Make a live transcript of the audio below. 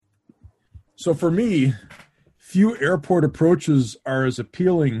So for me, few airport approaches are as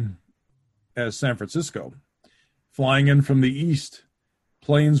appealing as San Francisco. Flying in from the east,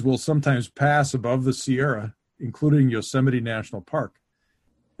 planes will sometimes pass above the Sierra, including Yosemite National Park,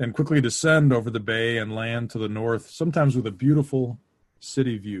 then quickly descend over the bay and land to the north, sometimes with a beautiful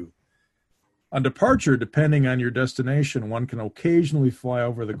city view. On departure, depending on your destination, one can occasionally fly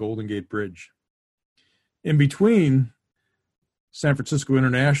over the Golden Gate Bridge. In between, San Francisco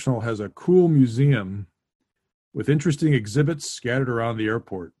International has a cool museum with interesting exhibits scattered around the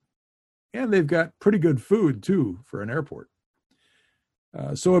airport. And they've got pretty good food, too, for an airport.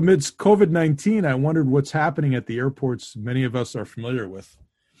 So amidst COVID-19, I wondered what's happening at the airports many of us are familiar with.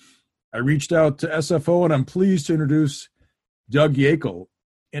 I reached out to SFO, and I'm pleased to introduce Doug Yakel,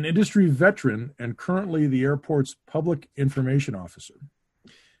 an industry veteran and currently the airport's public information officer.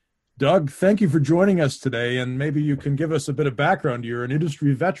 Doug, thank you for joining us today, and maybe you can give us a bit of background. You're an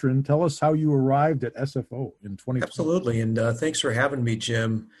industry veteran. Tell us how you arrived at SFO in 2020. Absolutely, and thanks for having me,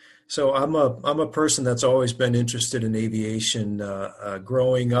 Jim. So I'm a person that's always been interested in aviation.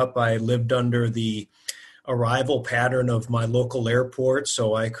 Growing up, I lived under the arrival pattern of my local airport,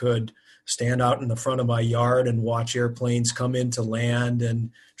 so I could stand out in the front of my yard and watch airplanes come in to land and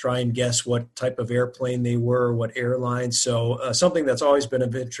try and guess what type of airplane they were, what airline. So something that's always been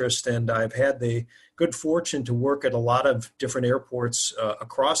of interest, and I've had the good fortune to work at a lot of different airports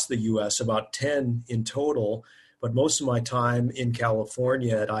across the U.S., about 10 in total, but most of my time in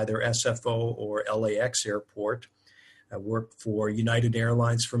California at either SFO or LAX Airport. I worked for United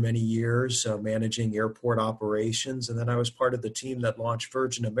Airlines for many years, managing airport operations. And then I was part of the team that launched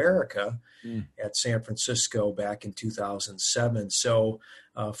Virgin America at San Francisco back in 2007. So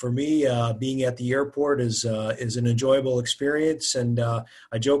for me, being at the airport is an enjoyable experience. And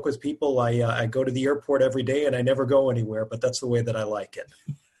I joke with people, I go to the airport every day and I never go anywhere, but that's the way that I like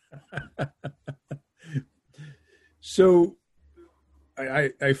it. So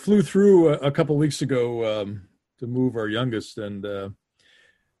I flew through a couple of weeks ago to move our youngest, and the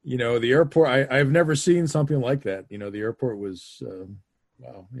airport, I've never seen something like that. The airport was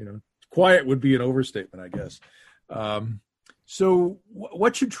wow, quiet would be an overstatement, I guess. So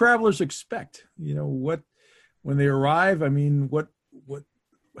what should travelers expect? What when they arrive? I mean,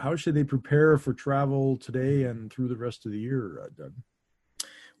 how should they prepare for travel today and through the rest of the year, Doug?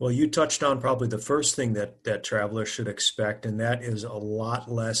 Well, you touched on probably the first thing that travelers should expect, and that is a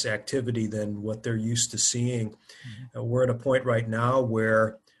lot less activity than what they're used to seeing. We're at a point right now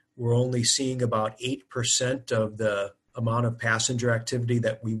where we're only seeing about 8% of the amount of passenger activity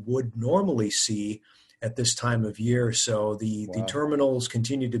that we would normally see at this time of year. So the terminals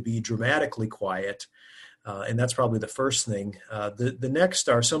continue to be dramatically quiet, and that's probably the first thing. The next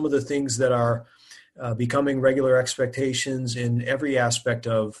are some of the things that are becoming regular expectations in every aspect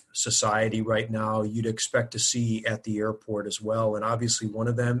of society right now. You'd expect to see at the airport as well. And obviously one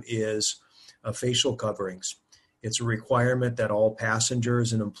of them is facial coverings. It's a requirement that all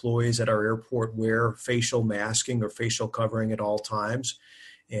passengers and employees at our airport wear facial masking or facial covering at all times.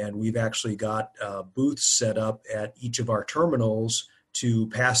 And we've actually got booths set up at each of our terminals to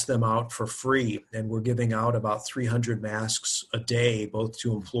pass them out for free. And we're giving out about 300 masks a day, both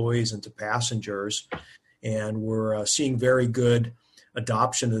to employees and to passengers. And we're seeing very good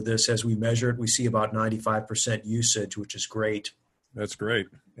adoption of this as we measure it. We see about 95% usage, which is great. That's great.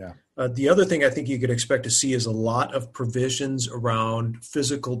 Yeah. The other thing I think you could expect to see is a lot of provisions around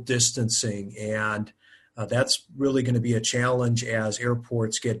physical distancing. And that's really going to be a challenge as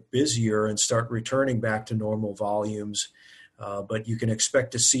airports get busier and start returning back to normal volumes. But you can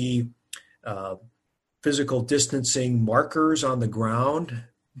expect to see physical distancing markers on the ground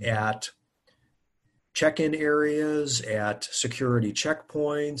at check-in areas, at security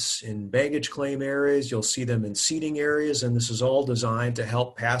checkpoints, in baggage claim areas. You'll see them in seating areas, and this is all designed to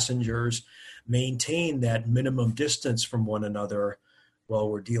help passengers maintain that minimum distance from one another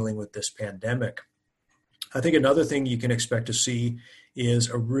while we're dealing with this pandemic. I think another thing you can expect to see is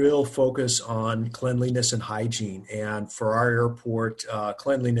a real focus on cleanliness and hygiene. And for our airport,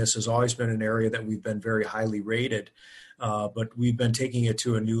 cleanliness has always been an area that we've been very highly rated, but we've been taking it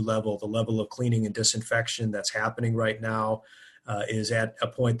to a new level. The level of cleaning and disinfection that's happening right now is at a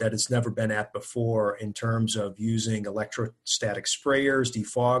point that it's never been at before in terms of using electrostatic sprayers,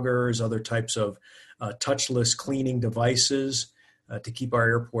 defoggers, other types of touchless cleaning devices to keep our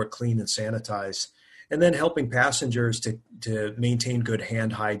airport clean and sanitized. And then helping passengers to maintain good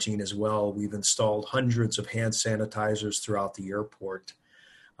hand hygiene as well. We've installed hundreds of hand sanitizers throughout the airport.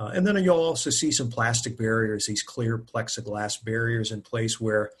 And then you'll also see some plastic barriers, these clear plexiglass barriers in place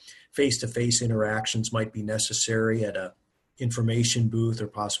where face-to-face interactions might be necessary at a information booth or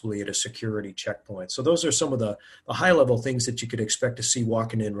possibly at a security checkpoint. So those are some of the high-level things that you could expect to see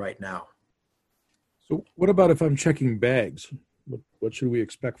walking in right now. So what about if I'm checking bags? What should we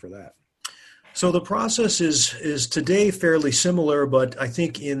expect for that? So the process is today fairly similar, but I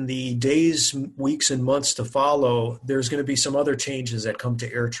think in the days, weeks, and months to follow, there's going to be some other changes that come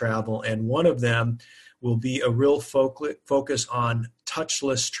to air travel, and one of them will be a real focus on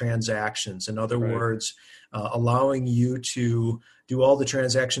touchless transactions. In other words, allowing you to do all the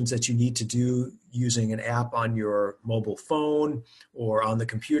transactions that you need to do using an app on your mobile phone or on the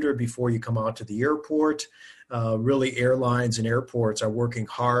computer before you come out to the airport. Really, airlines and airports are working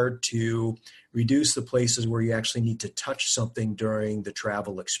hard to reduce the places where you actually need to touch something during the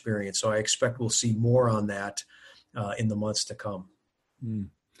travel experience. So I expect we'll see more on that in the months to come.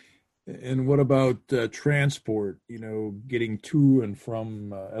 And what about transport, getting to and from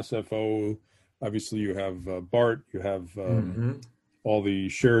SFO? Obviously, you have BART, you have all the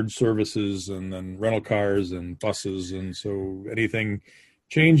shared services and then rental cars and buses. And so anything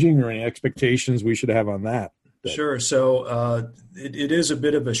changing or any expectations we should have on that? Sure. So it is a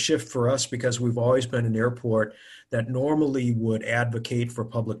bit of a shift for us because we've always been an airport that normally would advocate for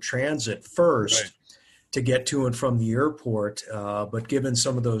public transit first to get to and from the airport. But given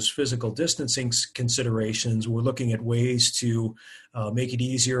some of those physical distancing considerations, we're looking at ways to make it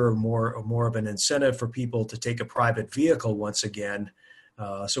easier or more of an incentive for people to take a private vehicle once again.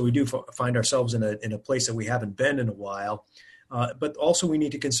 So we do find ourselves in a place that we haven't been in a while. But also we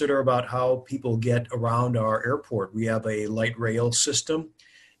need to consider about how people get around our airport. We have a light rail system,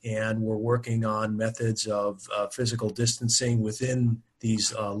 and we're working on methods of physical distancing within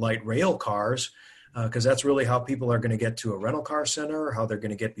these light rail cars, because that's really how people are going to get to a rental car center, how they're going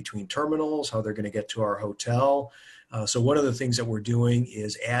to get between terminals, how they're going to get to our hotel. So one of the things that we're doing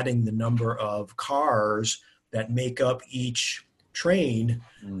is adding the number of cars that make up each train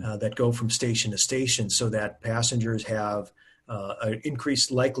that go from station to station so that passengers have an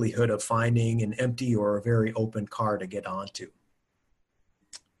increased likelihood of finding an empty or a very open car to get onto.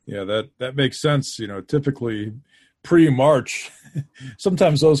 Yeah, that makes sense. Typically pre-March,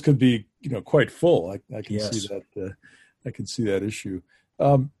 sometimes those could be, quite full. I can see that. I can see that issue.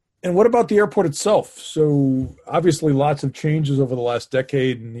 And what about the airport itself? So obviously lots of changes over the last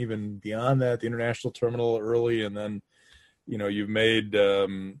decade and even beyond that, the international terminal early, and then, you've made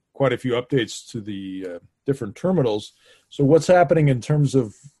quite a few updates to the different terminals. So what's happening in terms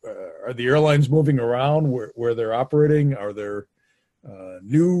of, are the airlines moving around where they're operating? Are there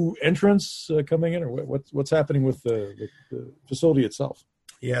new entrants coming in, or what's happening with the facility itself?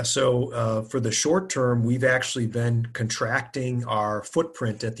 Yeah, so for the short term, we've actually been contracting our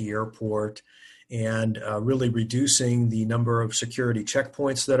footprint at the airport and really reducing the number of security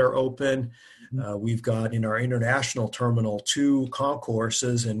checkpoints that are open. We've got in our international terminal 2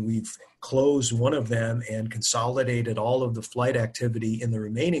 concourses, and we've closed one of them and consolidated all of the flight activity in the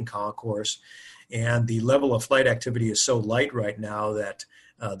remaining concourse. And the level of flight activity is so light right now that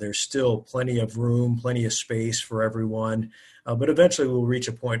there's still plenty of room, plenty of space for everyone. But eventually we'll reach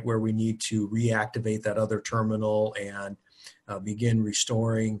a point where we need to reactivate that other terminal and begin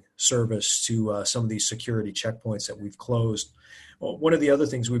restoring service to some of these security checkpoints that we've closed. Well, one of the other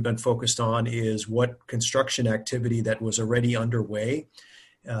things we've been focused on is what construction activity that was already underway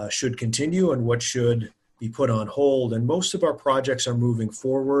should continue and what should be put on hold. And most of our projects are moving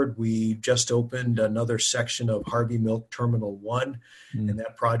forward. We just opened another section of Harvey Milk Terminal 1, and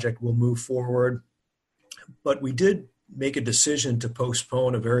that project will move forward. But we did make a decision to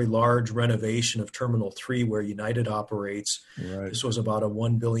postpone a very large renovation of Terminal 3 where United operates. Right. This was about a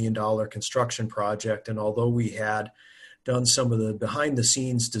 $1 billion construction project. And although we had done some of the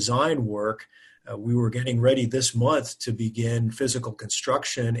behind-the-scenes design work, we were getting ready this month to begin physical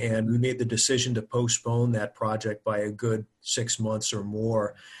construction, and we made the decision to postpone that project by a good 6 months or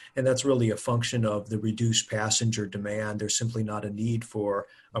more. And that's really a function of the reduced passenger demand. There's simply not a need for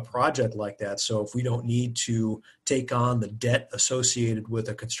a project like that. So if we don't need to take on the debt associated with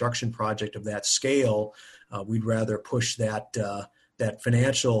a construction project of that scale, we'd rather push that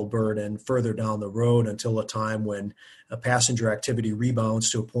financial burden further down the road until a time when passenger activity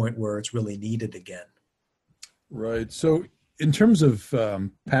rebounds to a point where it's really needed again. Right. So in terms of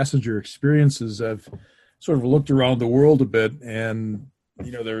passenger experiences, I've sort of looked around the world a bit, and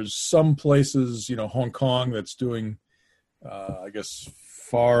there's some places, Hong Kong, that's doing, I guess,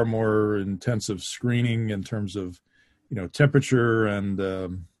 far more intensive screening in terms of, temperature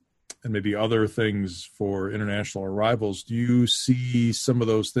and maybe other things for international arrivals. Do you see some of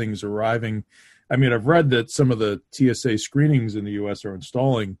those things arriving? I mean, I've read that some of the TSA screenings in the U.S. are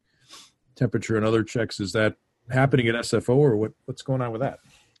installing temperature and other checks. Is that happening at SFO, or what's going on with that?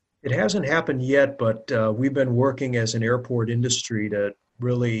 It hasn't happened yet, but we've been working as an airport industry to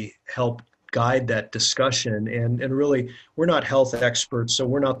really help guide that discussion. And really, we're not health experts, so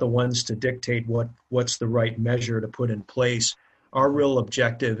we're not the ones to dictate what's the right measure to put in place. Our real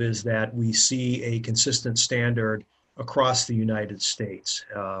objective is that we see a consistent standard across the United States.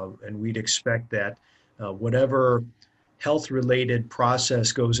 And we'd expect that whatever health-related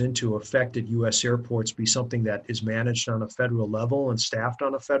process goes into affected U.S. airports be something that is managed on a federal level and staffed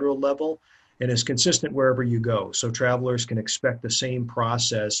on a federal level and is consistent wherever you go. So travelers can expect the same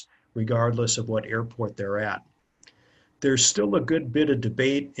process regardless of what airport they're at. There's still a good bit of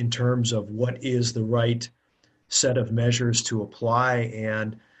debate in terms of what is the right set of measures to apply.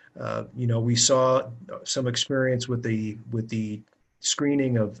 And, we saw some experience with the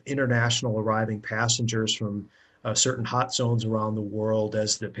screening of international arriving passengers from certain hot zones around the world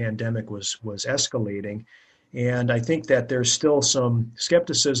as the pandemic was escalating. And I think that there's still some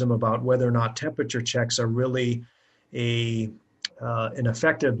skepticism about whether or not temperature checks are really an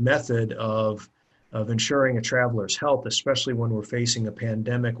effective method of ensuring a traveler's health, especially when we're facing a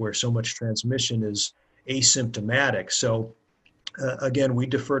pandemic where so much transmission is asymptomatic. So again, we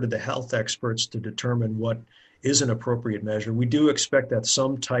defer to the health experts to determine what is an appropriate measure. We do expect that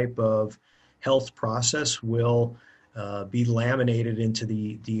some type of health process will be laminated into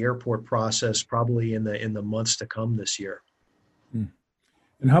the airport process probably in the months to come this year.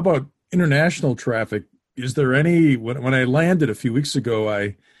 And how about international traffic? Is there any, when I landed a few weeks ago,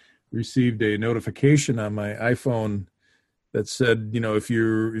 I received a notification on my iPhone that said, if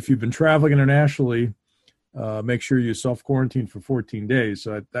you've been traveling internationally, make sure you self-quarantine for 14 days.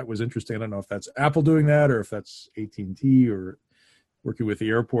 So that was interesting. I don't know if that's Apple doing that or if that's AT&T or working with the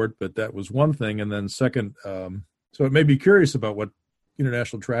airport, but that was one thing. And then second, so it made me curious about what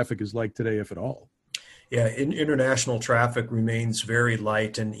international traffic is like today, if at all. Yeah, international traffic remains very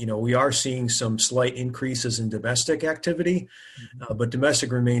light, and we are seeing some slight increases in domestic activity, but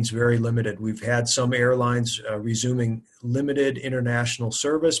domestic remains very limited. We've had some airlines resuming limited international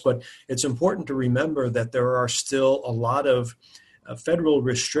service, but it's important to remember that there are still a lot of federal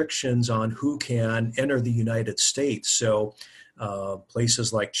restrictions on who can enter the United States. So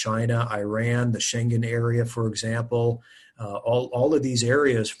places like China, Iran, the Schengen area, for example, all of these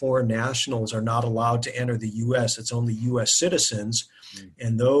areas, foreign nationals are not allowed to enter the U.S. It's only U.S. citizens.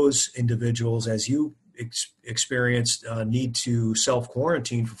 And those individuals, as you experienced, need to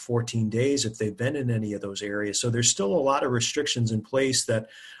self-quarantine for 14 days if they've been in any of those areas. So there's still a lot of restrictions in place that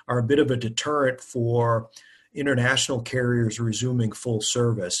are a bit of a deterrent for international carriers resuming full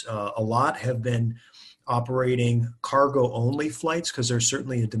service. A lot have been operating cargo-only flights because there's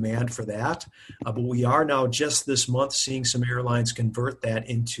certainly a demand for that. But we are now just this month seeing some airlines convert that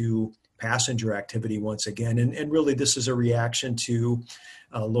into passenger activity once again. And really this is a reaction to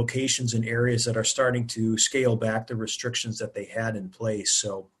locations and areas that are starting to scale back the restrictions that they had in place.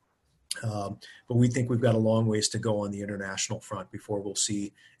 So, but we think we've got a long ways to go on the international front before we'll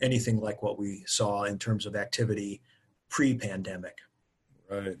see anything like what we saw in terms of activity pre-pandemic.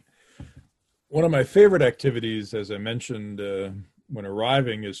 Right. One of my favorite activities, as I mentioned when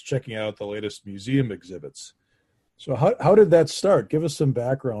arriving, is checking out the latest museum exhibits. So how did that start? Give us some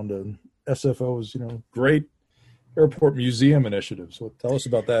background on SFO's great airport museum initiative. So tell us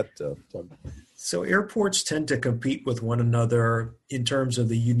about that, Doug. So airports tend to compete with one another in terms of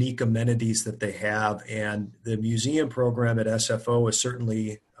the unique amenities that they have. And the museum program at SFO is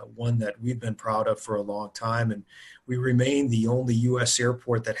certainly one that we've been proud of for a long time. And we remain the only U.S.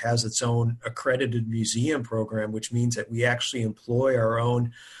 airport that has its own accredited museum program, which means that we actually employ our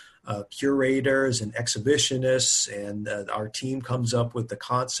own curators and exhibitionists, and our team comes up with the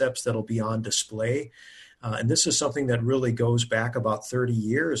concepts that'll be on display. And this is something that really goes back about 30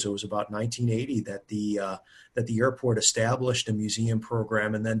 years. It was about 1980 that the airport established a museum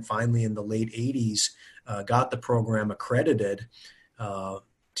program, and then finally in the late 80s got the program accredited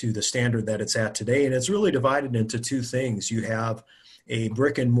to the standard that it's at today. And it's really divided into two things. You have a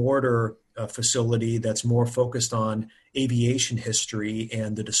brick and mortar facility that's more focused on aviation history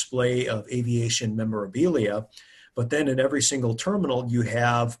and the display of aviation memorabilia. But then in every single terminal, you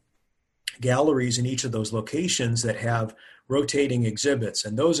have galleries in each of those locations that have rotating exhibits.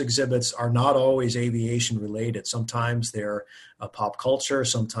 And those exhibits are not always aviation related. Sometimes they're pop culture,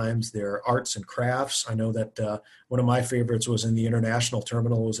 sometimes they're arts and crafts. I know that one of my favorites was in the international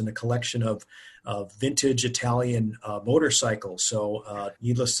terminal, was in a collection of vintage Italian motorcycles. So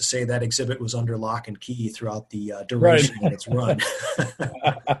needless to say, that exhibit was under lock and key throughout the duration of its run.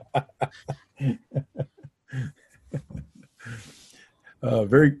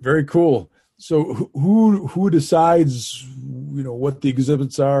 Very, very cool. So who decides, what the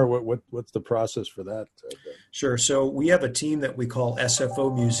exhibits are? What's the process for that? Sure. So we have a team that we call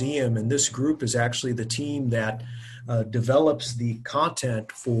SFO Museum, and this group is actually the team that develops the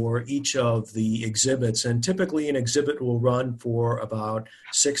content for each of the exhibits. And typically an exhibit will run for about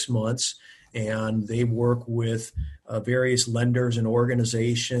 6 months, and they work with various lenders and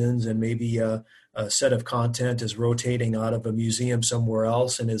organizations, and maybe a set of content is rotating out of a museum somewhere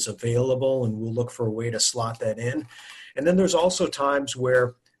else and is available, and we'll look for a way to slot that in. And then there's also times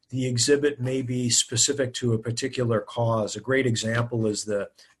where the exhibit may be specific to a particular cause. A great example is the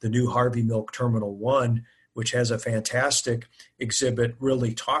new Harvey Milk Terminal 1, which has a fantastic exhibit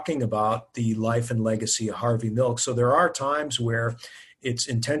really talking about the life and legacy of Harvey Milk. So there are times where it's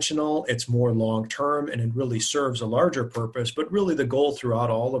intentional, it's more long-term, and it really serves a larger purpose. But really the goal throughout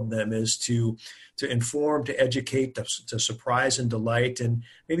all of them is to inform, to educate, to surprise and delight, and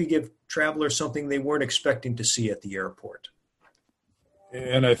maybe give travelers something they weren't expecting to see at the airport.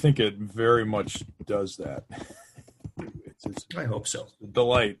 And I think it very much does that. I hope so. It's a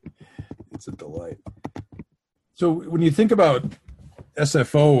delight. It's a delight. So when you think about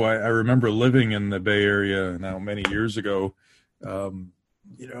SFO, I remember living in the Bay Area now many years ago.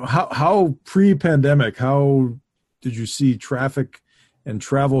 How pre-pandemic, how did you see traffic and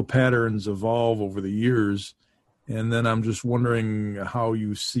travel patterns evolve over the years? And then I'm just wondering how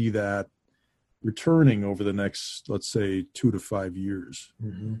you see that returning over the next, let's say, 2 to 5 years.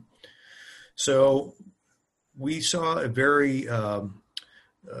 Mm-hmm. So we saw a very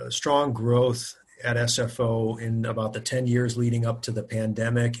strong growth at SFO in about the 10 years leading up to the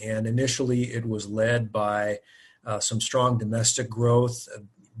pandemic. And initially it was led by some strong domestic growth.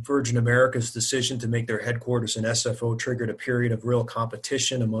 Virgin America's decision to make their headquarters in SFO triggered a period of real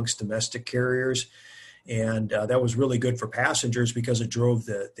competition amongst domestic carriers. And that was really good for passengers because it drove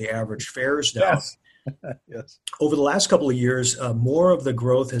the average fares down. Yes. Yes. Over the last couple of years, more of the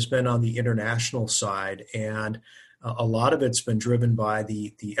growth has been on the international side, and a lot of it's been driven by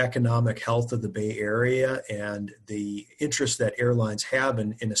the economic health of the Bay Area and the interest that airlines have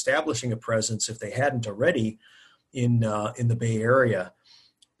in establishing a presence, if they hadn't already, in the Bay Area.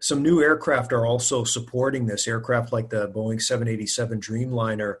 Some new aircraft are also supporting this. Aircraft like the Boeing 787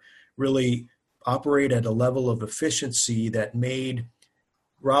 Dreamliner really operate at a level of efficiency that made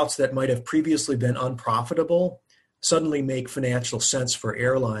routes that might have previously been unprofitable suddenly make financial sense for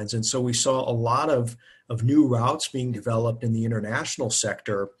airlines. And so we saw a lot of new routes being developed in the international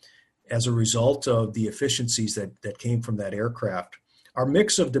sector as a result of the efficiencies that came from that aircraft. Our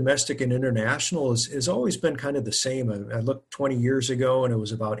mix of domestic and international has always been kind of the same. I looked 20 years ago and it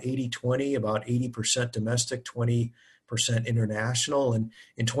was about 80-20, about 80% domestic, 20% international. And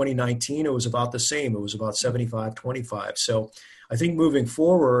in 2019, it was about the same. It was about 75-25. So I think moving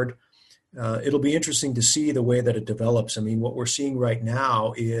forward, it'll be interesting to see the way that it develops. I mean, what we're seeing right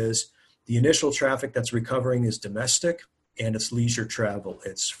now is the initial traffic that's recovering is domestic, and it's leisure travel.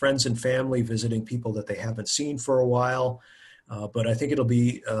 It's friends and family visiting people that they haven't seen for a while. But I think it'll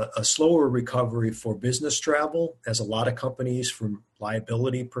be a slower recovery for business travel, as a lot of companies from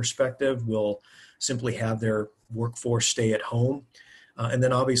liability perspective will simply have their workforce stay at home. And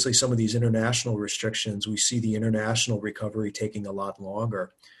then obviously some of these international restrictions, we see the international recovery taking a lot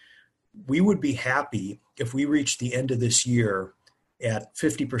longer. We would be happy if we reached the end of this year at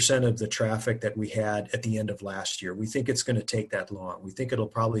 50% of the traffic that we had at the end of last year. We think it's going to take that long. We think it'll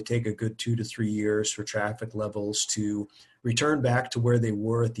probably take a good 2 to 3 years for traffic levels to return back to where they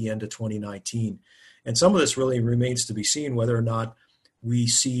were at the end of 2019. And some of this really remains to be seen, whether or not we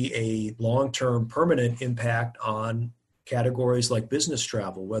see a long-term permanent impact on categories like business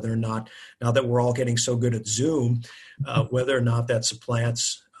travel, whether or not, now that we're all getting so good at Zoom, whether or not that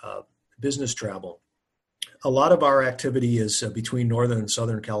supplants business travel. A lot of our activity is between Northern and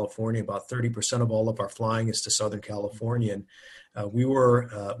Southern California. About 30% of all of our flying is to Southern California. And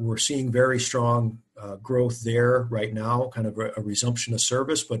we're seeing very strong growth there right now, kind of a resumption of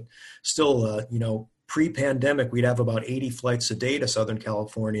service, but still, pre-pandemic, we'd have about 80 flights a day to Southern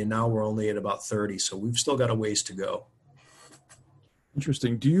California. Now we're only at about 30. So we've still got a ways to go.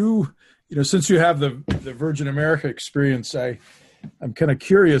 Interesting. Do you, since you have the Virgin America experience, I'm kind of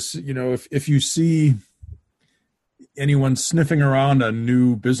curious, if you see anyone sniffing around on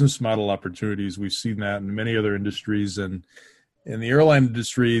new business model opportunities. We've seen that in many other industries, and in the airline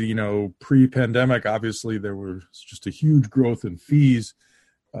industry, pre-pandemic, obviously there was just a huge growth in fees.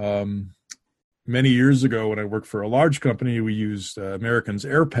 Many years ago when I worked for a large company, we used American's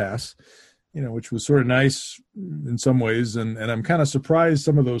AirPass, which was sort of nice in some ways. And I'm kind of surprised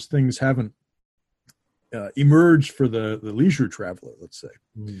some of those things haven't emerged for the leisure traveler, let's say.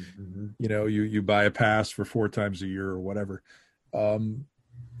 Mm-hmm. You buy a pass for 4 times a year or whatever. And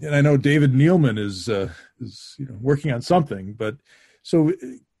I know David Nealman is working on something, but so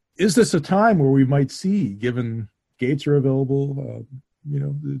is this a time where we might see, given gates are available,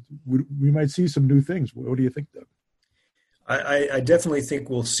 we might see some new things? What do you think, Doug? I definitely think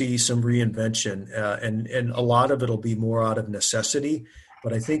we'll see some reinvention, and a lot of it'll be more out of necessity.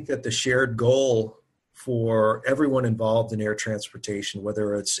 But I think that the shared goal for everyone involved in air transportation,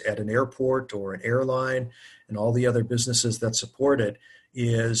 whether it's at an airport or an airline and all the other businesses that support it,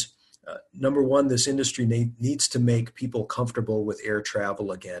 is number one, this industry needs to make people comfortable with air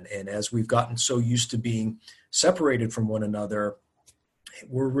travel again. And as we've gotten so used to being separated from one another,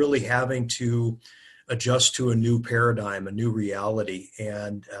 we're really having to adjust to a new paradigm, a new reality.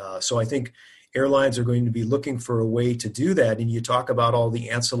 And so I think airlines are going to be looking for a way to do that. And you talk about all the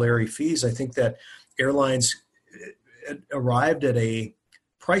ancillary fees. I think that airlines arrived at a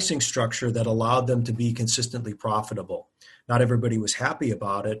pricing structure that allowed them to be consistently profitable. Not everybody was happy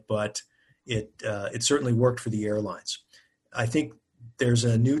about it, but it certainly worked for the airlines. I think there's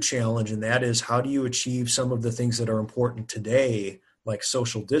a new challenge, and that is, how do you achieve some of the things that are important today, like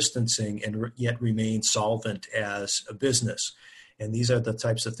social distancing, and yet remain solvent as a business? And these are the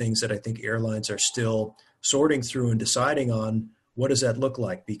types of things that I think airlines are still sorting through and deciding on. What does that look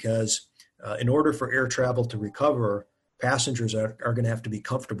like? Because in order for air travel to recover, passengers are going to have to be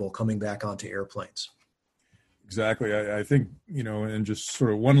comfortable coming back onto airplanes. Exactly. I think, and just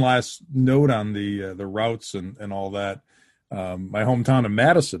sort of one last note on the routes and all that. My hometown of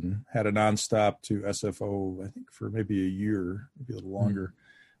Madison had a nonstop to SFO, I think, for maybe a year, maybe a little longer,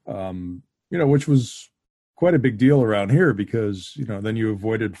 which was quite a big deal around here because, then you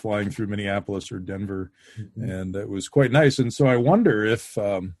avoided flying through Minneapolis or Denver, and it was quite nice. And so I wonder if,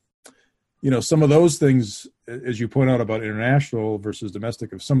 some of those things, as you point out about international versus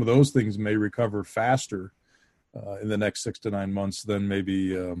domestic, if some of those things may recover faster in the next 6 to 9 months than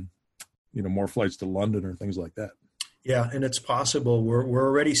maybe, more flights to London or things like that. Yeah, and it's possible. We're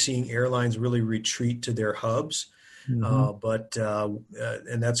already seeing airlines really retreat to their hubs, but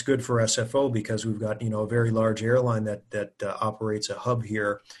and that's good for SFO because we've got a very large airline that operates a hub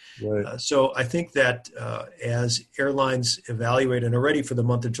here. Right. So I think that as airlines evaluate, and already for the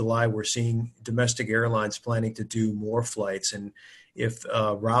month of July, we're seeing domestic airlines planning to do more flights. And if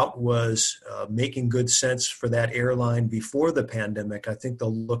a route was making good sense for that airline before the pandemic, I think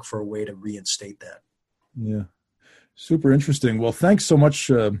they'll look for a way to reinstate that. Yeah. Super interesting. Well, thanks so much,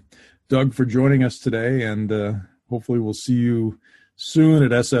 Doug, for joining us today, and hopefully we'll see you soon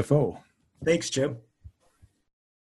at SFO. Thanks, Jim.